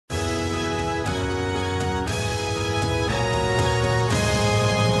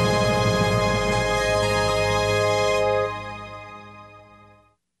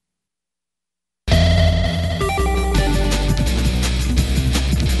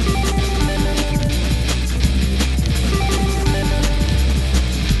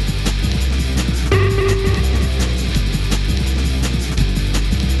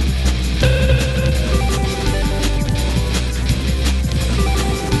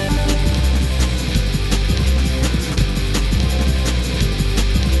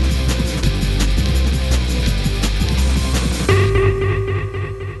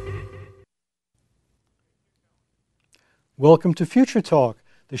welcome to Future Talk,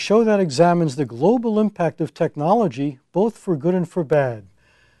 the show that examines the global impact of technology, both for good and for bad.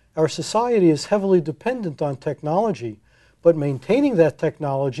 Our society is heavily dependent on technology, but maintaining that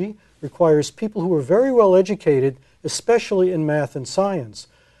technology requires people who are very well educated, especially in math and science.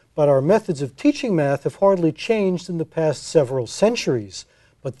 But our methods of teaching math have hardly changed in the past several centuries,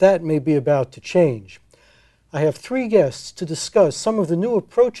 but that may be about to change. I have three guests to discuss some of the new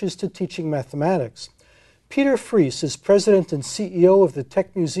approaches to teaching mathematics. Peter Fries is president and CEO of the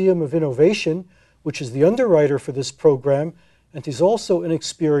Tech Museum of Innovation, which is the underwriter for this program, and he's also an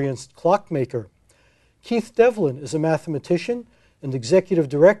experienced clockmaker. Keith Devlin is a mathematician and executive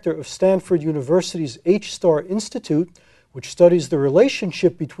director of Stanford University's H-Star Institute, which studies the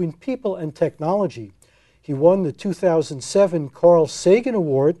relationship between people and technology. He won the 2007 Carl Sagan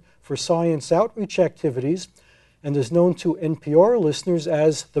Award for science outreach activities and is known to NPR listeners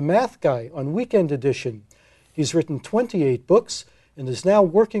as the Math Guy on Weekend Edition. He's written 28 books and is now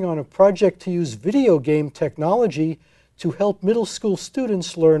working on a project to use video game technology to help middle school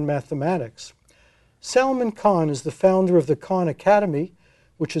students learn mathematics. Salman Khan is the founder of the Khan Academy,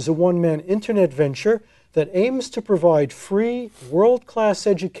 which is a one-man internet venture that aims to provide free, world-class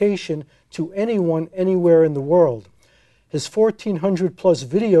education to anyone, anywhere in the world. His 1,400-plus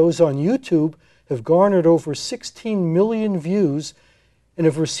videos on YouTube have garnered over 16 million views and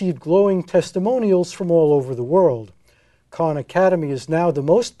have received glowing testimonials from all over the world. Khan Academy is now the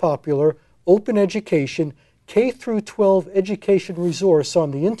most popular open education K-12 education resource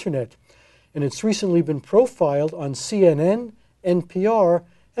on the internet, and it's recently been profiled on CNN, NPR,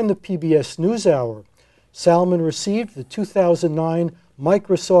 and the PBS NewsHour. Salman received the 2009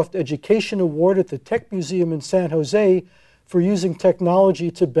 Microsoft Education Award at the Tech Museum in San Jose for using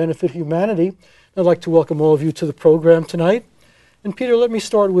technology to benefit humanity. I'd like to welcome all of you to the program tonight. And Peter, let me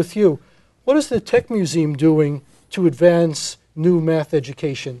start with you. What is the Tech Museum doing to advance new math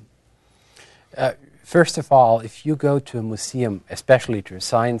education? First of all, if you go to a museum, especially to a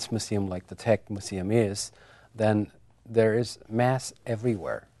science museum like the Tech Museum is, then there is math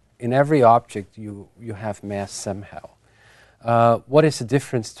everywhere. In every object you have math somehow. What is the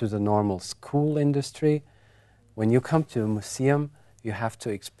difference to the normal school industry? When you come to a museum, you have to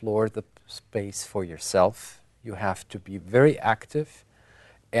explore the space for yourself. You have to be very active,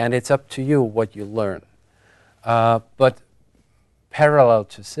 and it's up to you what you learn. But parallel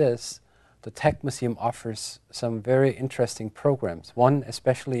to this, the Tech Museum offers some very interesting programs. One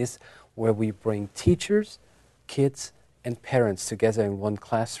especially is where we bring teachers, kids, and parents together in one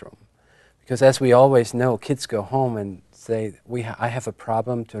classroom. Because as we always know, kids go home and say, I have a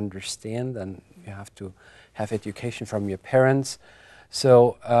problem to understand, and you have to have education from your parents.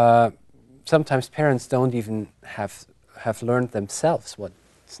 So sometimes parents don't even have learned themselves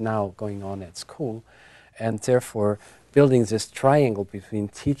what's now going on at school, and therefore building this triangle between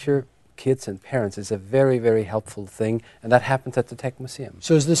teacher, kids, and parents is a very, very helpful thing, and that happens at the Tech Museum.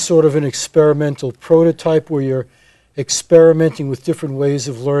 So is this sort of an experimental prototype where you're experimenting with different ways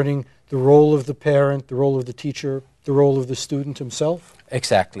of learning the role of the parent, the role of the teacher, the role of the student himself?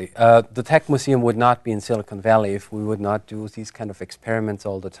 Exactly. The Tech Museum would not be in Silicon Valley if we would not do these kind of experiments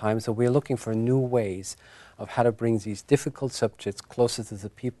all the time. So we're looking for new ways of how to bring these difficult subjects closer to the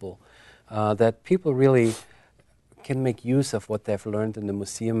people, that people really can make use of what they've learned in the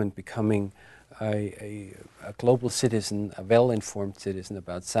museum and becoming a global citizen, a well-informed citizen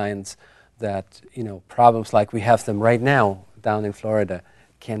about science, that problems like we have them right now down in Florida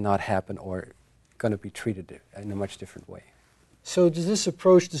cannot happen or going to be treated in a much different way. So does this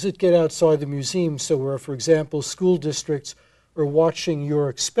approach, does it get outside the museum, so where, for example, school districts are watching your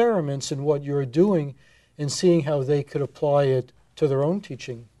experiments and what you're doing and seeing how they could apply it to their own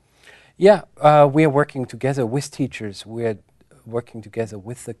teaching? Yeah, we are working together with teachers, we're working together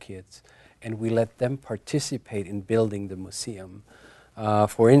with the kids, and we let them participate in building the museum.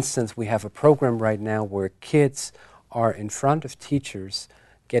 For instance, we have a program right now where kids are in front of teachers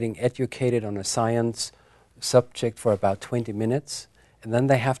getting educated on a science subject for about 20 minutes, and then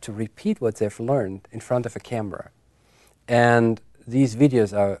they have to repeat what they've learned in front of a camera. And these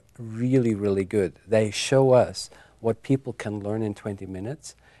videos are really, really good. They show us what people can learn in 20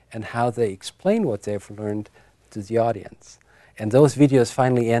 minutes and how they explain what they've learned to the audience. And those videos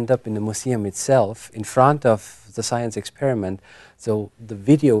finally end up in the museum itself, in front of the science experiment. So the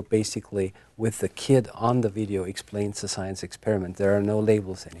video basically, with the kid on the video, explains the science experiment. There are no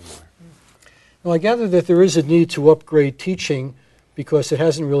labels anymore. Now, I gather that there is a need to upgrade teaching because it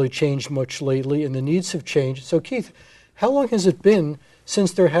hasn't really changed much lately, and the needs have changed. So, Keith, how long has it been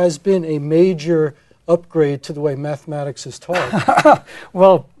since there has been a major upgrade to the way mathematics is taught?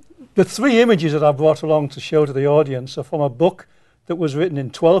 Well, The three images that I brought along to show to the audience are from a book that was written in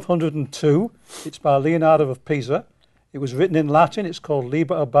 1202. It's by Leonardo of Pisa. It was written in Latin. It's called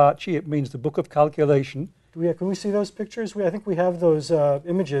Liber Abaci. It means the Book of Calculation. Can we see those pictures? I think we have those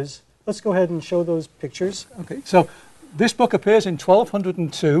images. Let's go ahead and show those pictures. Okay, so this book appears in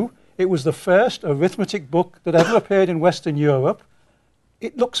 1202. It was the first arithmetic book that ever appeared in Western Europe.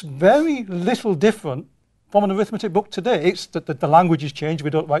 It looks very little different from an arithmetic book today. It's that the language has changed. We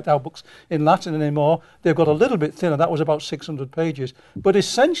don't write our books in Latin anymore. They've got a little bit thinner. That was about 600 pages. But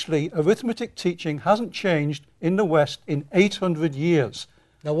essentially, arithmetic teaching hasn't changed in the West in 800 years.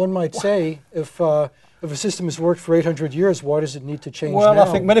 Now, one might say, if a system has worked for 800 years, why does it need to change now? Well,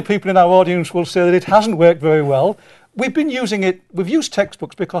 I think many people in our audience will say that it hasn't worked very well. We've been using it, we've used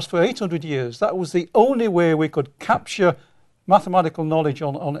textbooks because for 800 years, that was the only way we could capture mathematical knowledge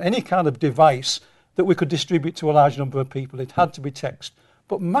on any kind of device that we could distribute to a large number of people. It had to be text.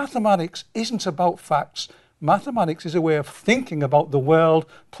 But mathematics isn't about facts. Mathematics is a way of thinking about the world,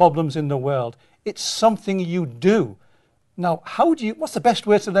 problems in the world. It's something you do. Now, what's the best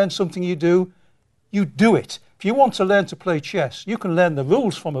way to learn something you do? You do it. If you want to learn to play chess, you can learn the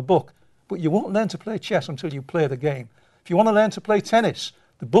rules from a book, but you won't learn to play chess until you play the game. If you want to learn to play tennis,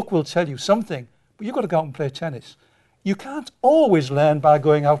 the book will tell you something, but you've got to go out and play tennis. You can't always learn by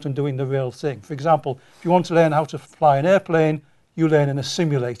going out and doing the real thing. For example, if you want to learn how to fly an airplane, you learn in a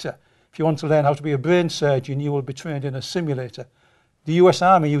simulator. If you want to learn how to be a brain surgeon, you will be trained in a simulator. The US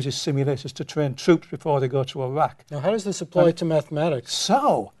Army uses simulators to train troops before they go to Iraq. Now, how does this apply to mathematics?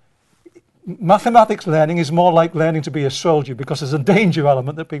 So, mathematics learning is more like learning to be a soldier because there's a danger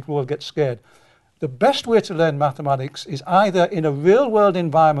element that people will get scared. The best way to learn mathematics is either in a real-world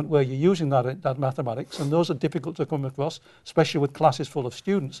environment where you're using that mathematics, and those are difficult to come across, especially with classes full of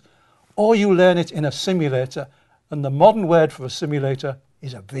students, or you learn it in a simulator, and the modern word for a simulator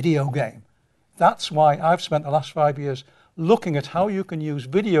is a video game. That's why I've spent the last 5 years looking at how you can use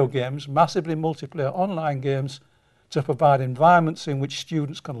video games, massively multiplayer online games, to provide environments in which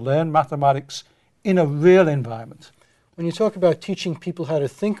students can learn mathematics in a real environment. When you talk about teaching people how to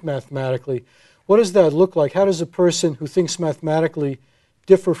think mathematically, what does that look like? How does a person who thinks mathematically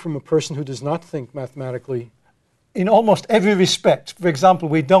differ from a person who does not think mathematically? In almost every respect. For example,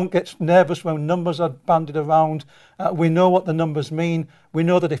 we don't get nervous when numbers are bandied around. We know what the numbers mean. We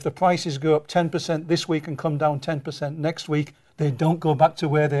know that if the prices go up 10% this week and come down 10% next week, they don't go back to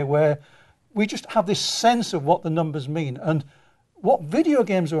where they were. We just have this sense of what the numbers mean. And what video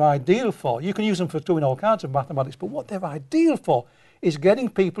games are ideal for, you can use them for doing all kinds of mathematics, but what they're ideal for is getting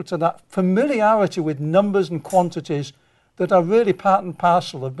people to that familiarity with numbers and quantities that are really part and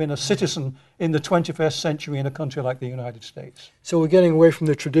parcel of being a citizen in the 21st century in a country like the United States. So we're getting away from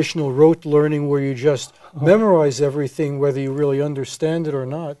the traditional rote learning where you just memorize everything whether you really understand it or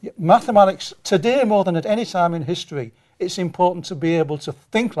not. Mathematics, today more than at any time in history, it's important to be able to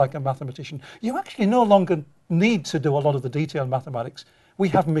think like a mathematician. You actually no longer need to do a lot of the detailed mathematics. We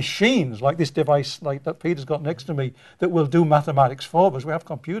have machines like this device like that Peter's got next to me that will do mathematics for us. We have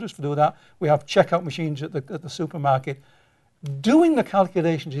computers to do that. We have checkout machines at the supermarket. Doing the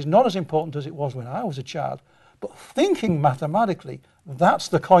calculations is not as important as it was when I was a child, but thinking mathematically, that's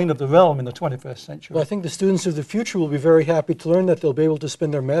the coin of the realm in the 21st century. Well, I think the students of the future will be very happy to learn that they'll be able to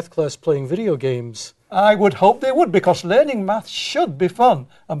spend their math class playing video games. I would hope they would, because learning math should be fun,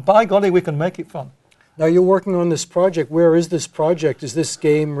 and by golly, we can make it fun. Now, you're working on this project. Where is this project? Is this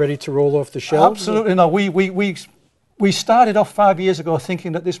game ready to roll off the shelves? Absolutely no. We started off 5 years ago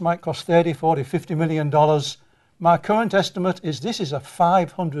thinking that this might cost $30, $40, $50 million. My current estimate is this is a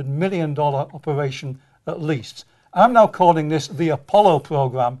 $500 million operation at least. I'm now calling this the Apollo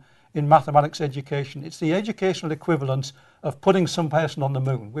program in mathematics education. It's the educational equivalent of putting some person on the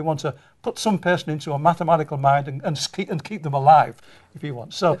moon. We want to put some person into a mathematical mind and keep them alive, if you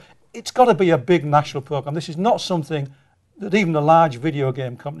want. So it's got to be a big national program. This is not something that even a large video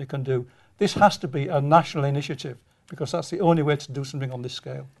game company can do. This has to be a national initiative, because that's the only way to do something on this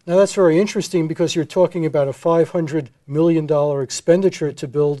scale. Now that's very interesting, because you're talking about a $500 million expenditure to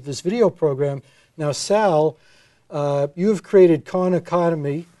build this video program. Now, Sal, you've created Khan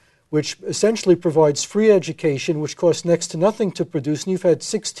Academy, which essentially provides free education, which costs next to nothing to produce, and you've had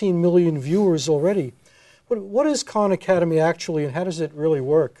 16 million viewers already. What is Khan Academy actually, and how does it really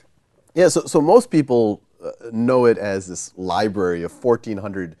work? Yeah, so most people know it as this library of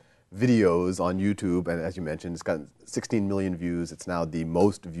 1,400 videos on YouTube, and as you mentioned, it's got 16 million views. It's now the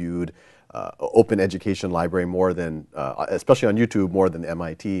most viewed open education library, more than, especially on YouTube, more than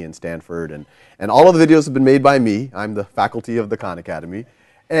MIT and Stanford, and all of the videos have been made by me. I'm the faculty of the Khan Academy,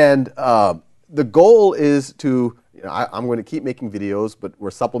 and the goal is to I'm going to keep making videos, but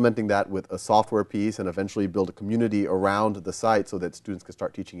we're supplementing that with a software piece and eventually build a community around the site so that students can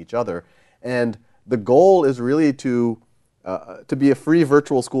start teaching each other. And the goal is really to be a free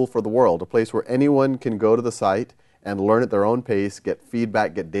virtual school for the world, a place where anyone can go to the site and learn at their own pace, get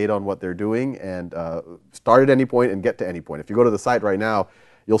feedback, get data on what they're doing, and start at any point and get to any point. If you go to the site right now,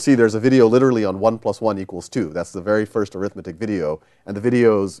 you'll see there's a video literally on 1 + 1 = 2. That's the very first arithmetic video. And the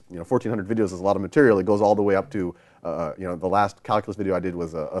videos, 1,400 videos is a lot of material. It goes all the way up to, the last calculus video I did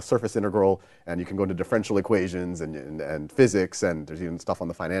was a surface integral, and you can go into differential equations and physics, and there's even stuff on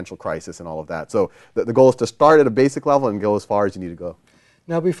the financial crisis and all of that. So the goal is to start at a basic level and go as far as you need to go.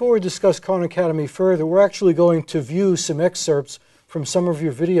 Now, before we discuss Khan Academy further, we're actually going to view some excerpts from some of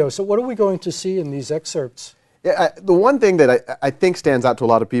your videos. So what are we going to see in these excerpts? Yeah, the one thing that I think stands out to a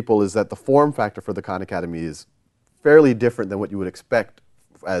lot of people is that the form factor for the Khan Academy is fairly different than what you would expect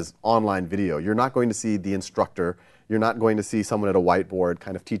as online video. You're not going to see the instructor. You're not going to see someone at a whiteboard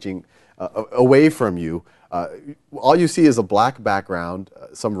kind of teaching away from you. All you see is a black background,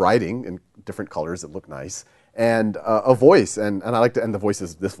 some writing in different colors that look nice, and a voice. And I like to end the voice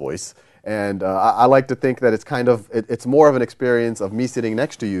is this voice. And I like to think that it's kind of, it's more of an experience of me sitting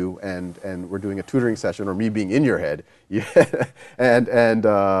next to you and we're doing a tutoring session, or me being in your head, and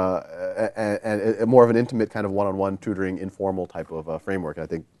more of an intimate kind of one-on-one tutoring, informal type of framework, I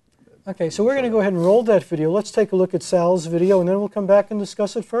think. Okay, so we're going to go ahead and roll that video. Let's take a look at Sal's video, and then we'll come back and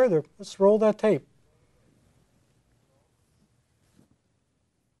discuss it further. Let's roll that tape.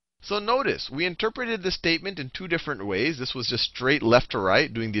 So notice, we interpreted the statement in two different ways. This was just straight left to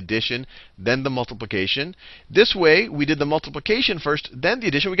right, doing the addition, then the multiplication. This way, we did the multiplication first, then the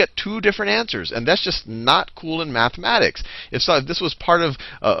addition. We got two different answers, and that's just not cool in mathematics. If this was part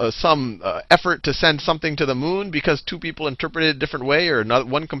of some effort to send something to the moon because two people interpreted it a different way, or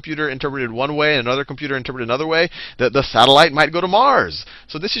one computer interpreted one way and another computer interpreted another way, the satellite might go to Mars.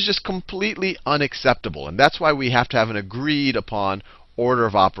 So this is just completely unacceptable, and that's why we have to have an agreed upon order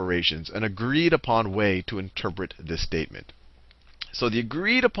of operations, an agreed upon way to interpret this statement. So the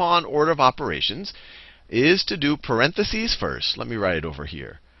agreed upon order of operations is to do parentheses first. Let me write it over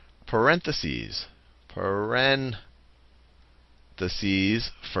here. Parentheses first,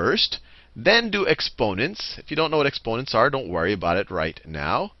 then do exponents. If you don't know what exponents are, don't worry about it right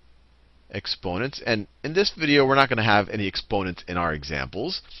now. Exponents. And in this video, we're not going to have any exponents in our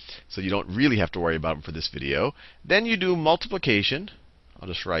examples, so you don't really have to worry about them for this video. Then you do multiplication. I'll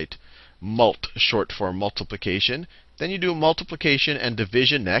just write mult, short for multiplication. Then you do multiplication and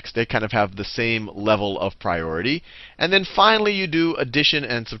division next. They kind of have the same level of priority. And then finally, you do addition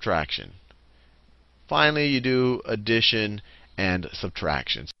and subtraction. Finally, you do addition and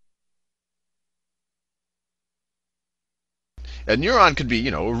subtraction. A neuron could be,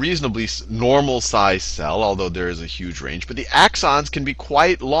 a reasonably normal sized cell, although there is a huge range. But the axons can be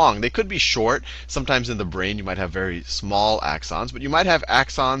quite long. They could be short. Sometimes in the brain you might have very small axons, but you might have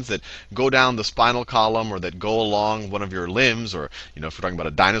axons that go down the spinal column or that go along one of your limbs, or if we're talking about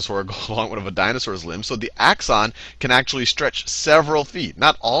a dinosaur, go along one of a dinosaur's limbs. So the axon can actually stretch several feet.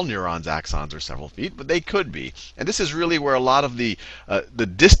 Not all neurons' axons are several feet, but they could be. And this is really where a lot of the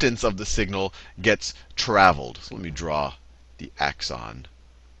distance of the signal gets traveled. So let me draw the axon.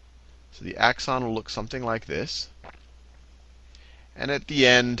 So the axon will look something like this. And at the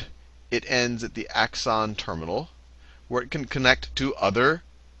end, it ends at the axon terminal, where it can connect to other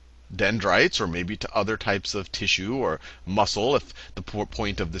dendrites, or maybe to other types of tissue or muscle, if the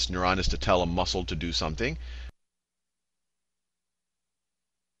point of this neuron is to tell a muscle to do something.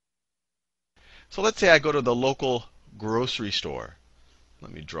 So let's say I go to the local grocery store.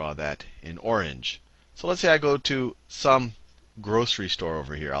 Let me draw that in orange. So let's say I go to some grocery store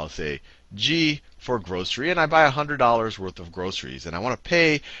over here. I'll say G for grocery, and I buy $100 worth of groceries, and I want to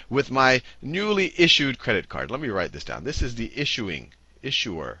pay with my newly issued credit card. Let me write this down. This is the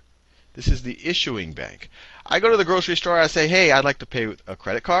issuer. This is the issuing bank. I go to the grocery store. I say, hey, I'd like to pay with a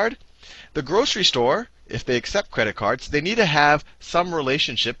credit card. The grocery store, if they accept credit cards, they need to have some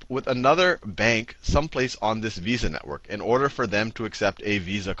relationship with another bank someplace on this Visa network in order for them to accept a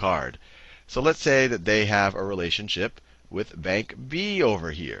Visa card. So let's say that they have a relationship with Bank B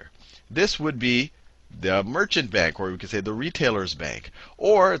over here. This would be the merchant bank, or we could say the retailer's bank.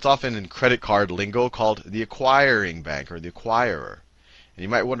 Or it's often in credit card lingo called the acquiring bank, or the acquirer. And you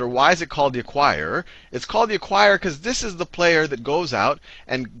might wonder, why is it called the acquirer? It's called the acquirer because this is the player that goes out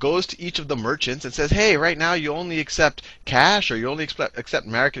and goes to each of the merchants and says, hey, right now you only accept cash or you only accept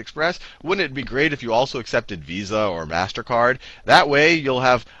American Express. Wouldn't it be great if you also accepted Visa or MasterCard? That way you'll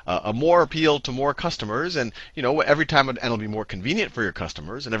have a more appeal to more customers, and every time, and it'll be more convenient for your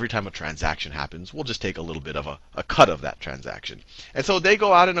customers, and every time a transaction happens, we'll just take a little bit of a cut of that transaction. And so they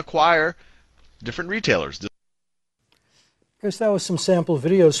go out and acquire different retailers. I guess that was some sample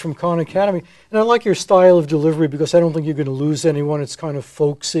videos from Khan Academy. And I like your style of delivery because I don't think you're going to lose anyone. It's kind of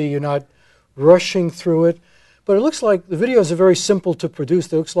folksy. You're not rushing through it. But it looks like the videos are very simple to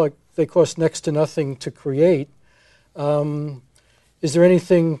produce. It looks like they cost next to nothing to create. Is there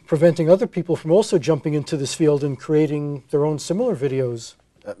anything preventing other people from also jumping into this field and creating their own similar videos?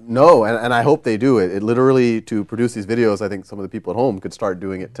 No, and I hope they do it. It literally, to produce these videos, I think some of the people at home could start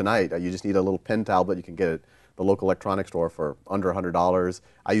doing it tonight. You just need a little pen tablet. You can get it at the local electronics store for under $100.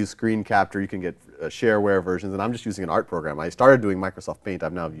 I use screen capture. You can get shareware versions, and I'm just using an art program. I started doing Microsoft Paint.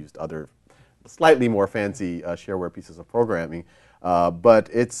 I've now used other slightly more fancy shareware pieces of programming. But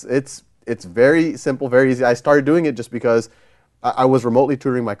it's very simple, very easy. I started doing it just because I was remotely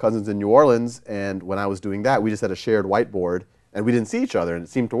tutoring my cousins in New Orleans, and when I was doing that, we just had a shared whiteboard, and we didn't see each other, and it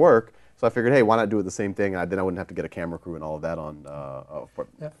seemed to work. So I figured, hey, why not do it the same thing? And then I wouldn't have to get a camera crew and all of that on.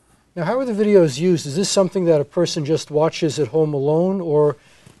 Yeah. Now, how are the videos used? Is this something that a person just watches at home alone, or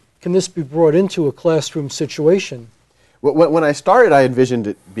can this be brought into a classroom situation? When I started, I envisioned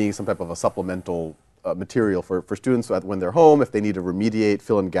it being some type of a supplemental material for students when they're home. If they need to remediate,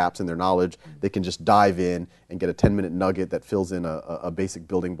 fill in gaps in their knowledge, they can just dive in and get a 10-minute nugget that fills in a basic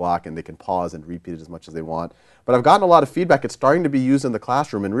building block, and they can pause and repeat it as much as they want. But I've gotten a lot of feedback. It's starting to be used in the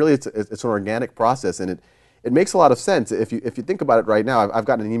classroom, and really it's an organic process, and it makes a lot of sense. If you think about it right now, I've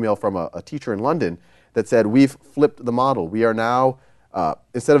gotten an email from a teacher in London that said, we've flipped the model. We are now,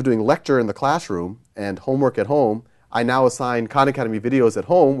 instead of doing lecture in the classroom and homework at home, I now assign Khan Academy videos at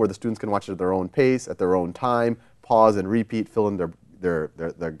home where the students can watch it at their own pace, at their own time, pause and repeat, fill in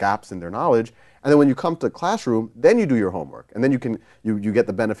their gaps in their knowledge. And then when you come to classroom, then you do your homework. And then you get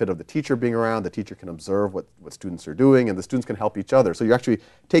the benefit of the teacher being around. The teacher can observe what students are doing, and the students can help each other. So you're actually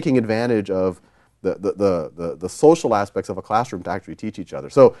taking advantage of the social aspects of a classroom to actually teach each other.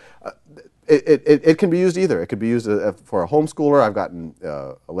 So it can be used either. It could be used for a homeschooler. I've gotten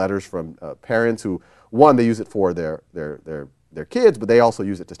letters from parents who, one, they use it for their kids, but they also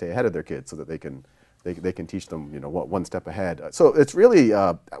use it to stay ahead of their kids so that they can teach them, one step ahead. So it's really,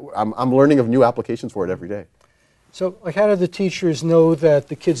 I'm learning of new applications for it every day. So how do the teachers know that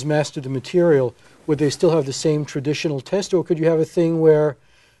the kids mastered the material? Would they still have the same traditional test, or could you have a thing where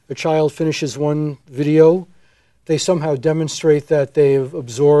a child finishes one video, they somehow demonstrate that they've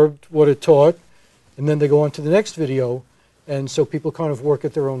absorbed what it taught, and then they go on to the next video, and so people kind of work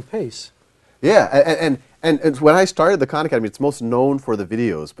at their own pace? Yeah, and when I started the Khan Academy, it's most known for the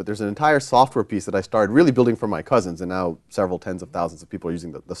videos, but there's an entire software piece that I started really building for my cousins, and now several tens of thousands of people are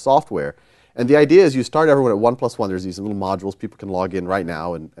using the software. And the idea is you start everyone at 1+1. There's these little modules. People can log in right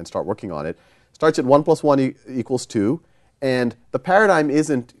now and start working on it. Starts at 1+1 equals 2. And the paradigm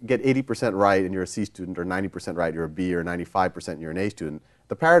isn't get 80% right and you're a C student, or 90% right, you're a B, or 95% and you're an A student.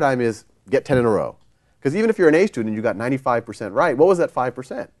 The paradigm is get 10 in a row. Because even if you're an A student and you got 95% right, what was that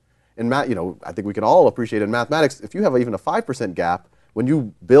 5%? In math, I think we can all appreciate in mathematics, if you have even a 5% gap, when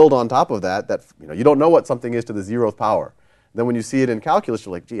you build on top of that, you don't know what something is to the 0th power. Then when you see it in calculus,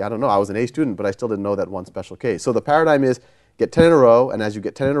 you're like, gee, I don't know, I was an A student, but I still didn't know that one special case. So the paradigm is get 10 in a row, and as you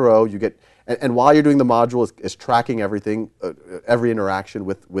get 10 in a row, you get, and while you're doing the module, is tracking everything, every interaction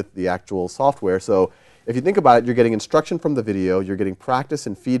with the actual software. So if you think about it, you're getting instruction from the video, you're getting practice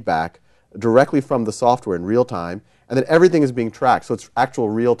and feedback directly from the software in real time, and then everything is being tracked. So it's actual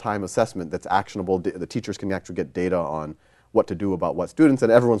real-time assessment that's actionable. The teachers can actually get data on what to do about what students,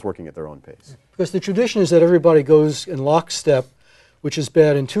 and everyone's working at their own pace. Because the tradition is that everybody goes in lockstep, which is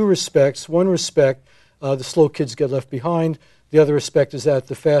bad in two respects. One respect, the slow kids get left behind. The other respect is that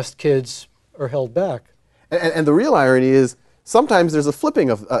the fast kids are held back. And the real irony is sometimes there's a flipping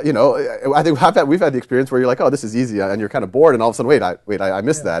of, I think we've had the experience where you're like, oh, this is easy, and you're kind of bored, and all of a sudden, wait, I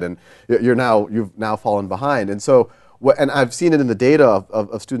missed that, and you've now fallen behind. And so, and I've seen it in the data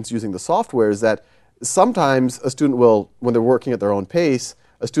of students using the software, is that sometimes a student will, when they're working at their own pace,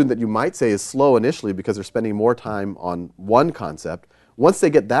 a student that you might say is slow initially because they're spending more time on one concept, once they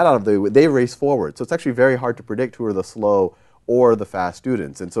get that out of the way, they race forward. So it's actually very hard to predict who are the slow or the fast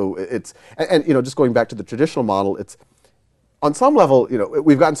students. And so it's, and just going back to the traditional model, it's, on some level,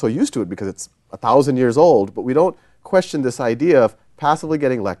 we've gotten so used to it because it's 1,000 years old, but we don't question this idea of passively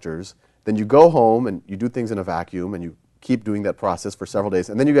getting lectures, then you go home and you do things in a vacuum and you keep doing that process for several days,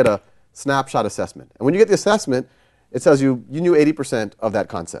 and then you get a snapshot assessment. And when you get the assessment, it tells you knew 80% of that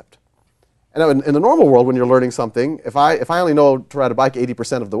concept. And now in the normal world, when you're learning something, if I only know to ride a bike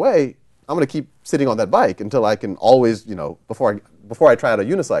 80% of the way, I'm going to keep sitting on that bike until I can always, before I try out a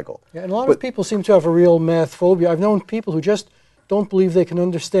unicycle. Yeah, and a lot of people seem to have a real math phobia. I've known people who just don't believe they can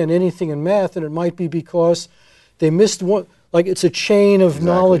understand anything in math, and it might be because they missed one. Like, it's a chain of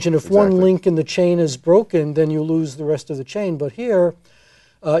knowledge, and if one link in the chain is broken, then you lose the rest of the chain. But here,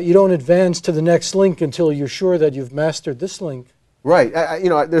 you don't advance to the next link until you're sure that you've mastered this link. Right.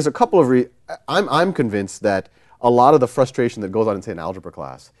 There's a couple of I'm convinced that a lot of the frustration that goes on in, say, an algebra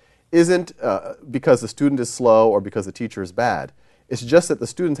class isn't because the student is slow or because the teacher is bad. It's just that the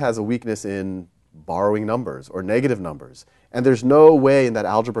student has a weakness in borrowing numbers or negative numbers. And there's no way in that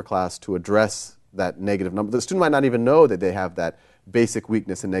algebra class to address that negative number. The student might not even know that they have that basic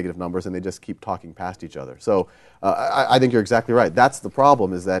weakness in negative numbers, and they just keep talking past each other. So I think you're exactly right. That's the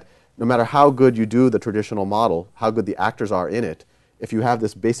problem, is that no matter how good you do the traditional model, how good the actors are in it, if you have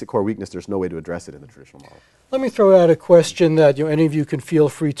this basic core weakness, there's no way to address it in the traditional model. Let me throw out a question that any of you can feel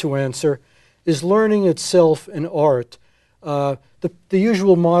free to answer. Is learning itself an art? The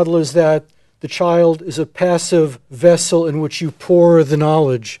usual model is that the child is a passive vessel in which you pour the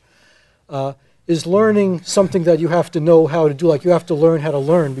knowledge. Is learning something that you have to know how to do? Like, you have to learn how to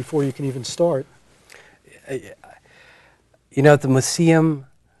learn before you can even start? The museum,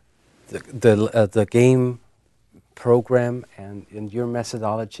 the game program and your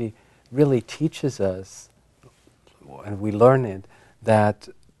methodology really teaches us, and we learn it, that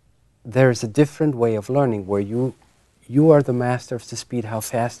there's a different way of learning where you are the master of the speed, how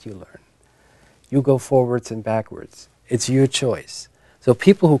fast you learn. You go forwards and backwards. It's your choice. So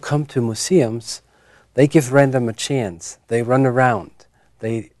people who come to museums, they give random a chance. They run around.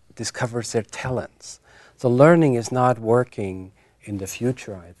 They discover their talents. So learning is not working in the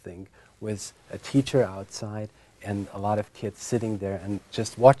future, I think, with a teacher outside and a lot of kids sitting there and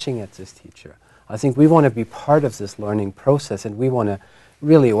just watching at this teacher. I think we want to be part of this learning process, and we want to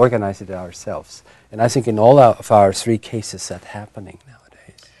really organize it ourselves. And I think in all of our 3 cases that's happening nowadays.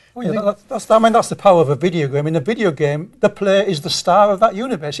 Oh yeah, that's the power of a video game. In a video game, the player is the star of that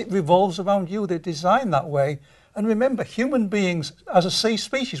universe. It revolves around you. They're designed that way. And remember, human beings, as a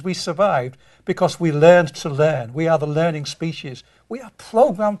species, we survived because we learned to learn. We are the learning species. We are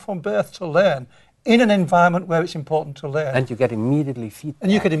programmed from birth to learn in an environment where it's important to learn. And you get immediately feedback.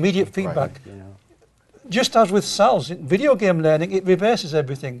 And you get immediate feedback. Right. Just as with cells, in video game learning, it reverses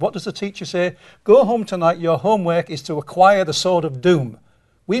everything. What does the teacher say? Go home tonight, your homework is to acquire the Sword of Doom.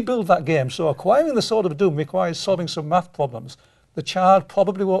 We build that game, so acquiring the Sword of Doom requires solving some math problems. The child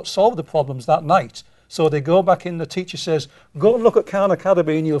probably won't solve the problems that night. So they go back in, the teacher says, go and look at Khan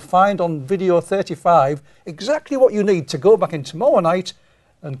Academy and you'll find on video 35 exactly what you need to go back in tomorrow night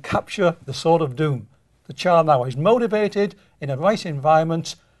and capture the Sword of Doom. The child now is motivated, in a right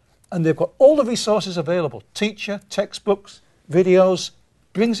environment, and they've got all the resources available. Teacher, textbooks, videos,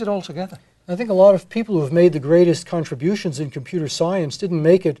 brings it all together. I think a lot of people who have made the greatest contributions in computer science didn't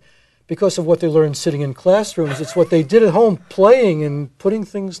make it because of what they learned sitting in classrooms. It's what they did at home, playing and putting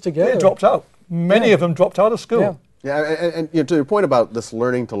things together. They dropped out. Many of them dropped out of school. And to your point about this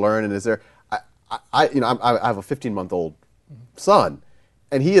learning to learn, and is there, I have a 15-month-old son,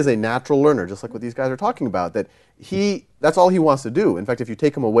 and he is a natural learner, just like what these guys are talking about. That's all he wants to do. In fact, if you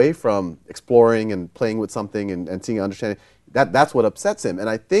take him away from exploring and playing with something and seeing and understanding, that's what upsets him. And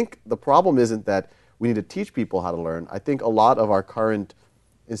I think the problem isn't that we need to teach people how to learn. I think a lot of our current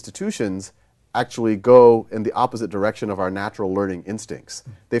institutions actually go in the opposite direction of our natural learning instincts.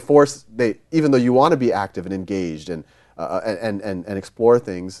 Even though you want to be active and engaged and explore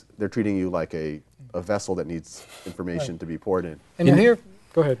things, they're treating you like a vessel that needs information to be poured in. And here,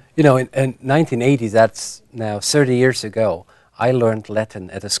 go ahead. In 1980, that's now 30 years ago, I learned Latin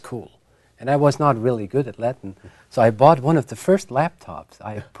at a school. And I was not really good at Latin. So I bought one of the first laptops.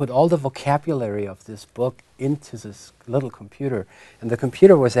 I put all the vocabulary of this book into this little computer. And the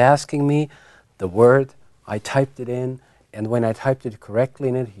computer was asking me the word, I typed it in, and when I typed it correctly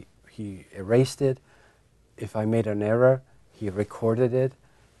in it, he erased it. If I made an error, he recorded it,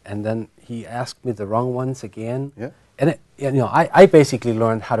 and then he asked me the wrong ones again. Yeah. And I basically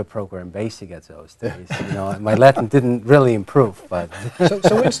learned how to program BASIC at those days. My Latin didn't really improve, but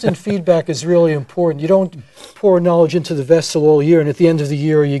so instant feedback is really important. You don't pour knowledge into the vessel all year, and at the end of the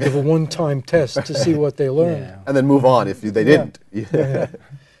year, you give a one-time test to see what they learned. Yeah. And then move on if they didn't.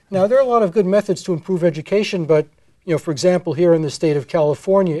 Now, there are a lot of good methods to improve education, but for example, here in the state of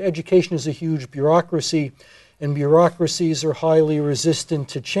California, education is a huge bureaucracy, and bureaucracies are highly resistant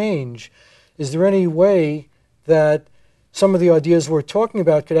to change. Is there any way that some of the ideas we're talking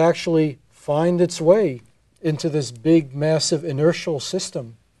about could actually find its way into this big, massive inertial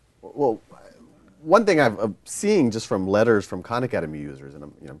system. Well, one thing I'm seeing just from letters from Khan Academy users, and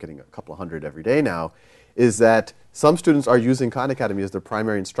I'm getting a couple of hundred every day now, is that some students are using Khan Academy as their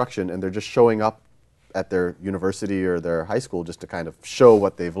primary instruction, and they're just showing up at their university or their high school just to kind of show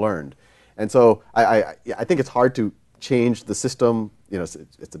what they've learned. And so I think it's hard to change the system. You know,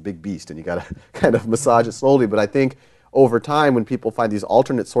 it's a big beast, and you got to kind of massage it slowly. But I think over time, when people find these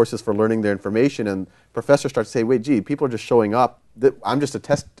alternate sources for learning their information, and professors start to say, wait, gee, people are just showing up. I'm just a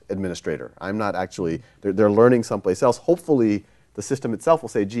test administrator. I'm not actually, they're learning someplace else. Hopefully, the system itself will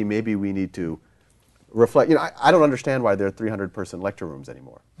say, gee, maybe we need to reflect. You know, I don't understand why there are 300-person lecture rooms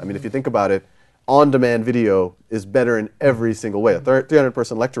anymore. I mean, if you think about it, on-demand video is better in every single way. A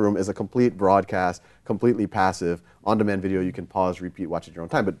 300-person lecture room is a complete broadcast, completely passive. On-demand video, you can pause, repeat, watch at your own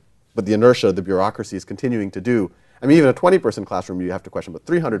time. But the inertia, the bureaucracy is continuing to do. I mean, even a 20-person classroom, you have to question, but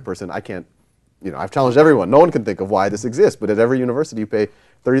 300-person, I can't, you know, I've challenged everyone. No one can think of why this exists, but at every university, you pay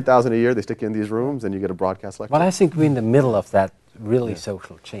 $30,000 a year, they stick you in these rooms, and you get a broadcast lecture. But I think we're in the middle of that really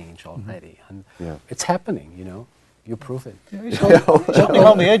social change already, and it's happening, you know. You prove it. Yeah, it's happening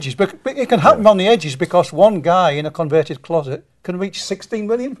on the edges, but it can happen on the edges because one guy in a converted closet can reach 16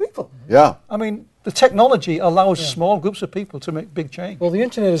 million people. Yeah. I mean, the technology allows small groups of people to make big change. Well, the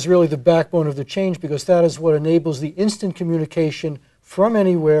internet is really the backbone of the change because that is what enables the instant communication from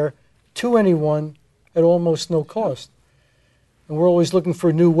anywhere to anyone at almost no cost. And we're always looking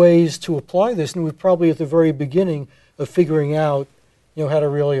for new ways to apply this, and we're probably at the very beginning of figuring out, you know, how to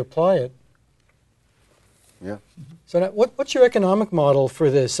really apply it. Yeah. So now, what's your economic model for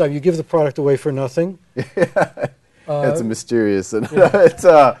this? You give the product away for nothing. It's a mysterious, and it's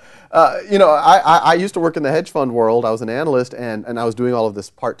you know, I used to work in the hedge fund world. I was an analyst, and I was doing all of this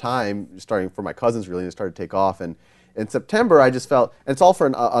part time, starting for my cousins really, and it started to take off. And in September, I just felt, and it's all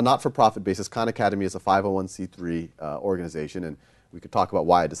for a not-for-profit basis. Khan Academy is a 501c3 organization, and we could talk about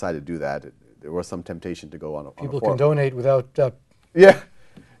why I decided to do that. There was some temptation to go on a People can donate without.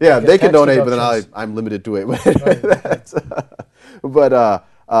 Yeah, they can donate, but then I'm limited to it. But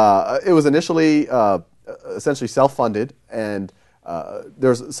it was initially essentially self-funded, and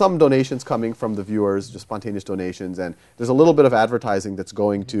there's some donations coming from the viewers, just spontaneous donations, and there's a little bit of advertising that's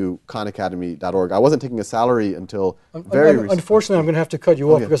going to khanacademy.org. I wasn't taking a salary until very recently. Unfortunately, I'm going to have to cut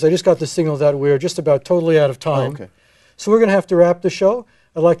you off because I just got the signal that we're just about totally out of time. Oh, okay. So we're going to have to wrap the show.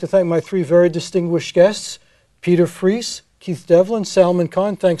 I'd like to thank my three very distinguished guests, Peter Fries, Keith Devlin, Salman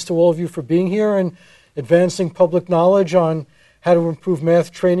Khan. Thanks to all of you for being here and advancing public knowledge on how to improve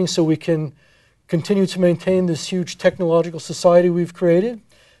math training so we can continue to maintain this huge technological society we've created.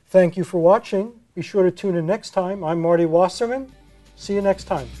 Thank you for watching. Be sure to tune in next time. I'm Marty Wasserman. See you next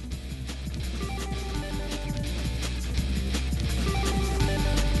time.